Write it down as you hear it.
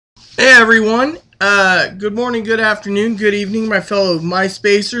Hey everyone, good morning, good afternoon, good evening, my fellow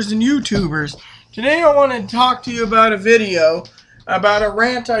MySpacers and YouTubers. Today I want to talk to you about a video about a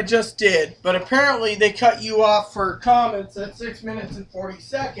rant I just did, but apparently they cut you off for comments at 6 minutes and 40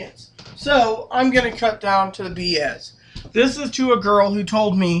 seconds. So I'm going to cut down to the BS. This is to a girl who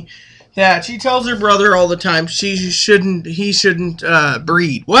told me that she tells her brother all the time he shouldn't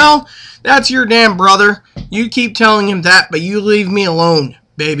breed. Well, that's your damn brother. You keep telling him that, but you leave me alone,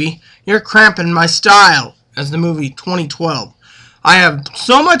 baby. You're cramping my style, as the movie 2012. I have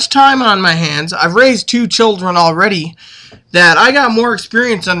so much time on my hands. I've raised 2 children already that I got more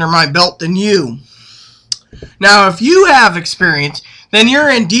experience under my belt than you. Now, if you have experience, then you're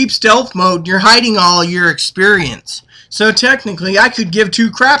in deep stealth mode. You're hiding all your experience. So technically, I could give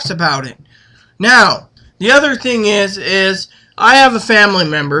 2 craps about it. Now, the other thing is I have a family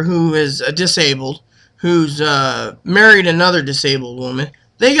member who is disabled, who's married another disabled woman.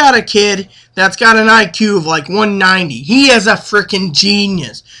 They got a kid that's got an IQ of like 190. He is a freaking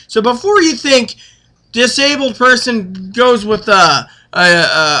genius. So before you think disabled person goes with a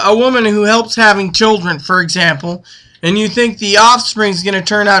woman who helps having children, for example, and you think the offspring's going to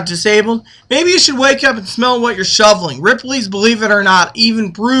turn out disabled, maybe you should wake up and smell what you're shoveling. Ripley's Believe It or Not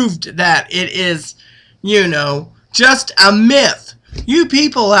even proved that it is, just a myth. You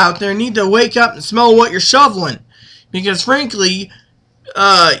people out there need to wake up and smell what you're shoveling. Because frankly,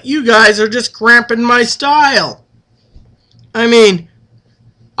 you guys are just cramping my style. I mean,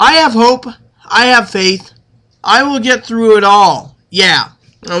 I have hope. I have faith. I will get through it all. Yeah.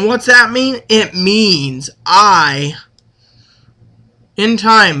 And what's that mean? It means in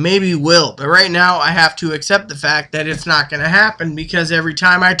time, maybe will. But right now, I have to accept the fact that it's not going to happen because every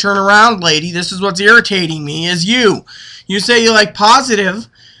time I turn around, lady, this is what's irritating me, is you. You say you like positive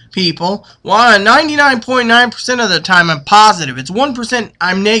people. Well, 99.9% of the time I'm positive. It's 1%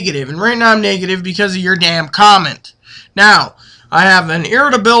 I'm negative. And right now I'm negative because of your damn comment. Now, I have an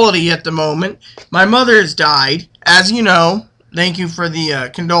irritability at the moment. My mother has died, as you know. Thank you for the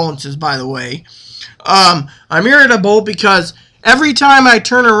condolences, by the way. I'm irritable because every time I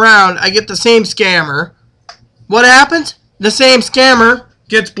turn around, I get the same scammer. What happens? The same scammer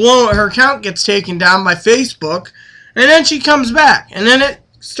gets blown, her account gets taken down by Facebook, and then she comes back, and then it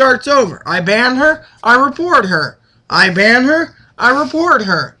starts over. I ban her, I report her. I ban her, I report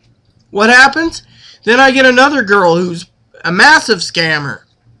her. What happens? Then I get another girl who's a massive scammer.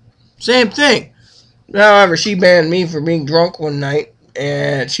 Same thing. However, she banned me for being drunk one night,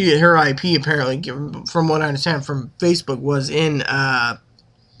 and her IP apparently, from what I understand from Facebook, was in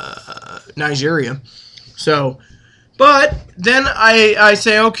Nigeria. So, but then I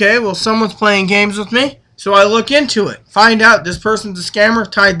say, okay, well, someone's playing games with me. So I look into it, find out this person's a scammer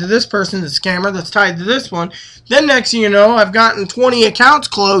tied to this person, the scammer that's tied to this one. Then next thing you know, I've gotten 20 accounts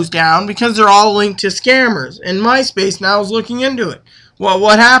closed down because they're all linked to scammers. And MySpace now is looking into it. Well,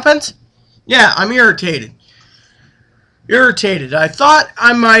 what happens? Yeah, I'm irritated. I thought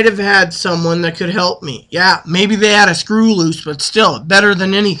I might have had someone that could help me. Yeah, maybe they had a screw loose, but still, better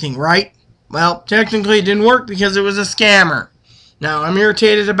than anything, right? Well, technically it didn't work because it was a scammer. Now, I'm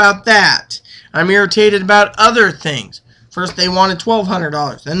irritated about that. I'm irritated about other things. First, they wanted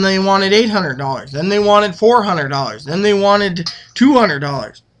 $1,200. Then they wanted $800. Then they wanted $400. Then they wanted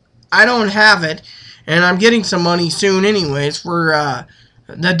 $200. I don't have it, and I'm getting some money soon anyways for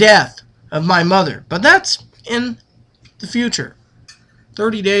the death of my mother. But that's in the future.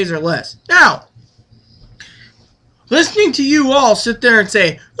 30 days or less. Now, listening to you all sit there and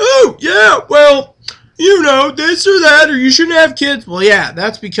say, oh, yeah, well, this or that, or you shouldn't have kids. Well, yeah,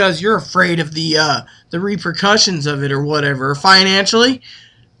 that's because you're afraid of the repercussions of it or whatever. Financially,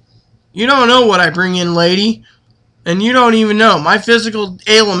 you don't know what I bring in, lady. And you don't even know. My physical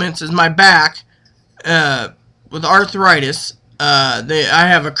ailments is my back with arthritis. I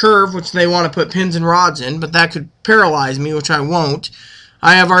have a curve, which they want to put pins and rods in, but that could paralyze me, which I won't.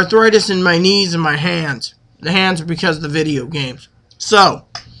 I have arthritis in my knees and my hands. The hands are because of the video games. So,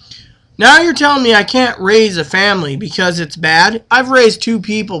 now you're telling me I can't raise a family because it's bad? I've raised 2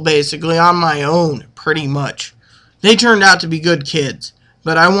 people basically on my own, pretty much. They turned out to be good kids,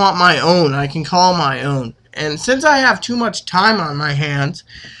 but I want my own. I can call my own. And since I have too much time on my hands,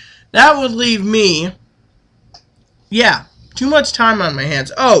 that would leave me, too much time on my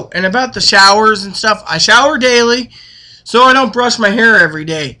hands. Oh, and about the showers and stuff, I shower daily, so I don't brush my hair every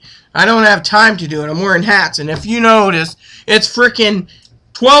day. I don't have time to do it. I'm wearing hats, and if you notice, it's freaking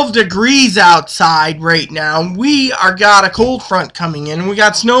 12 degrees outside right now. We got a cold front coming in, and we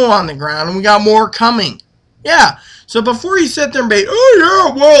got snow on the ground, and we got more coming. Yeah, so before you sit there and be,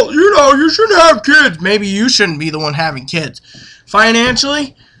 oh yeah, well, you shouldn't have kids. Maybe you shouldn't be the one having kids.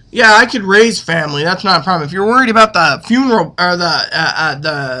 Financially, Yeah, I could raise family. That's not a problem. If you're worried about the funeral or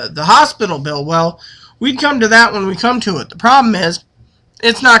the hospital bill, well, we'd come to that when we come to it. The problem is,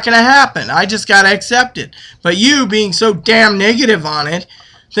 it's not going to happen. I just got to accept it. But you, being so damn negative on it,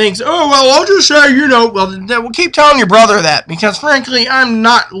 thinks, oh, well, I'll just say, we'll keep telling your brother that, because frankly, I'm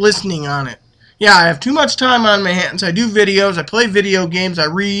not listening on it. Yeah, I have too much time on my hands. I do videos, I play video games, I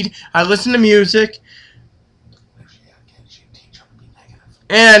read, I listen to music.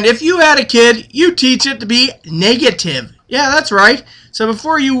 And if you had a kid, you teach it to be negative. Yeah, that's right. So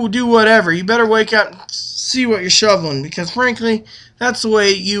before you do whatever, you better wake up and see what you're shoveling, because frankly, that's the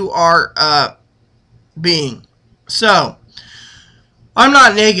way you are being. So, I'm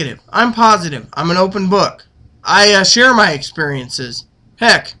not negative. I'm positive. I'm an open book. I share my experiences.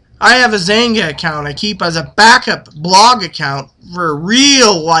 Heck, I have a Zanga account I keep as a backup blog account for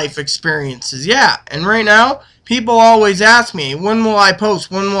real life experiences. Yeah, and right now, people always ask me, when will I post?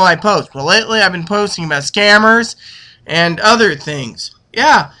 When will I post? Well, lately I've been posting about scammers and other things.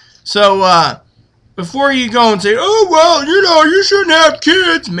 Yeah, so before you go and say, oh, well, you shouldn't have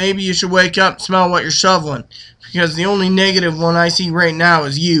kids, maybe you should wake up and smell what you're shoveling. Because the only negative one I see right now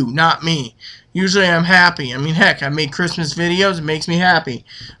is you, not me. Usually I'm happy. I mean, heck, I made Christmas videos. It makes me happy.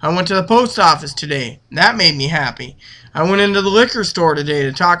 I went to the post office today. That made me happy. I went into the liquor store today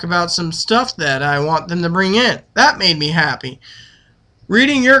to talk about some stuff that I want them to bring in. That made me happy.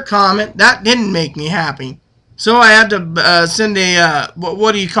 Reading your comment, that didn't make me happy. So I had to send a,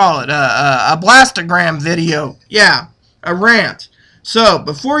 what do you call it, a blastogram video. Yeah, a rant. So,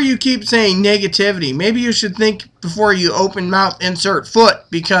 before you keep saying negativity, maybe you should think before you open mouth insert foot,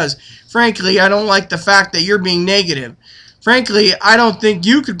 because, frankly, I don't like the fact that you're being negative. Frankly, I don't think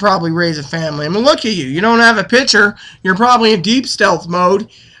you could probably raise a family. I mean, look at you. You don't have a picture. You're probably in deep stealth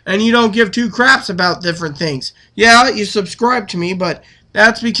mode, and you don't give two craps about different things. Yeah, you subscribe to me, but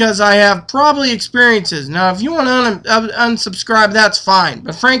that's because I have probably experiences. Now, if you want to unsubscribe, that's fine.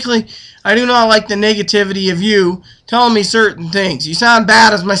 But frankly, I do not like the negativity of you telling me certain things. You sound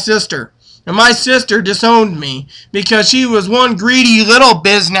bad as my sister. And my sister disowned me because she was one greedy little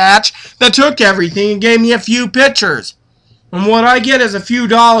biznatch that took everything and gave me a few pictures. And what I get is a few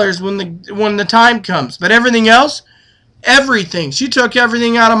dollars when the time comes. But everything else, everything. She took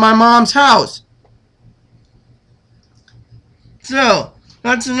everything out of my mom's house. So,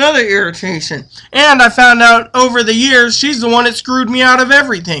 that's another irritation. And I found out over the years, she's the one that screwed me out of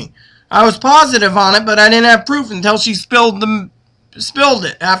everything. I was positive on it, but I didn't have proof until she spilled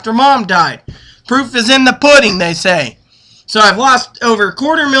it after Mom died. Proof is in the pudding, they say. So I've lost over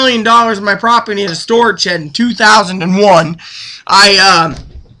 $250,000 of my property in a storage shed in 2001. I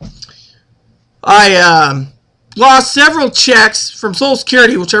lost several checks from Social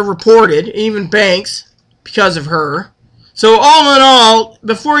Security, which I reported, even banks, because of her. So all in all,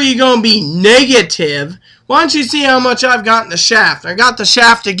 before you go and be negative, why don't you see how much I've got in the shaft? I got the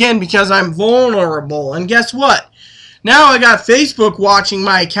shaft again because I'm vulnerable. And guess what? Now I got Facebook watching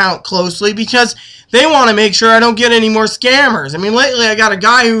my account closely because they want to make sure I don't get any more scammers. I mean, lately I got a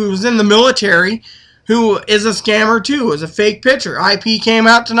guy who was in the military who is a scammer too. It was a fake picture. IP came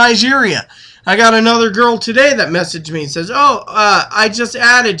out to Nigeria. I got another girl today that messaged me and says, oh, I just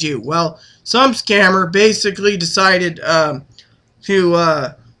added you. Well, some scammer basically decided to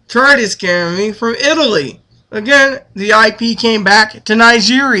try to scam me from Italy. Again, the IP came back to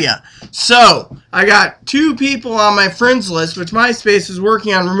Nigeria. So, I got 2 people on my friends list, which MySpace is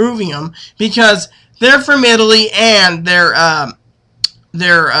working on removing them, because they're from Italy and they're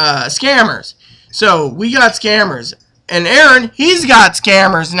scammers. So, we got scammers. And Aaron, he's got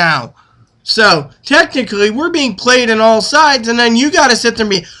scammers now. So, technically, we're being played on all sides, and then you gotta sit there and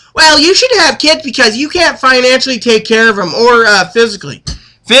be, well, you should have kids because you can't financially take care of them, or physically.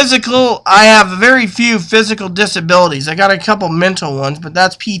 Physical, I have very few physical disabilities. I got a couple mental ones, but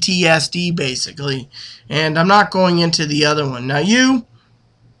that's PTSD basically. And I'm not going into the other one. Now you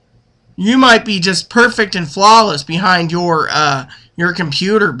might be just perfect and flawless behind your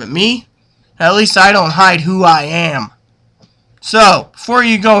computer, but me, at least I don't hide who I am. So, before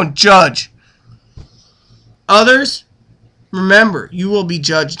you go and judge others, remember, you will be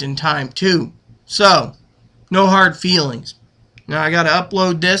judged in time too. So, no hard feelings. Now I gotta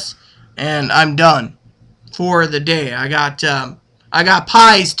upload this, and I'm done for the day. I got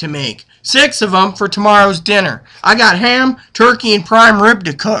pies to make, 6 of them for tomorrow's dinner. I got ham, turkey, and prime rib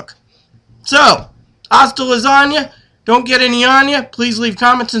to cook. So, hasta lasagna. Don't get any on you. Please leave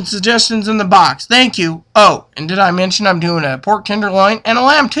comments and suggestions in the box. Thank you. Oh, and did I mention I'm doing a pork tenderloin and a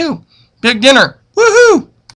lamb too? Big dinner. Woohoo!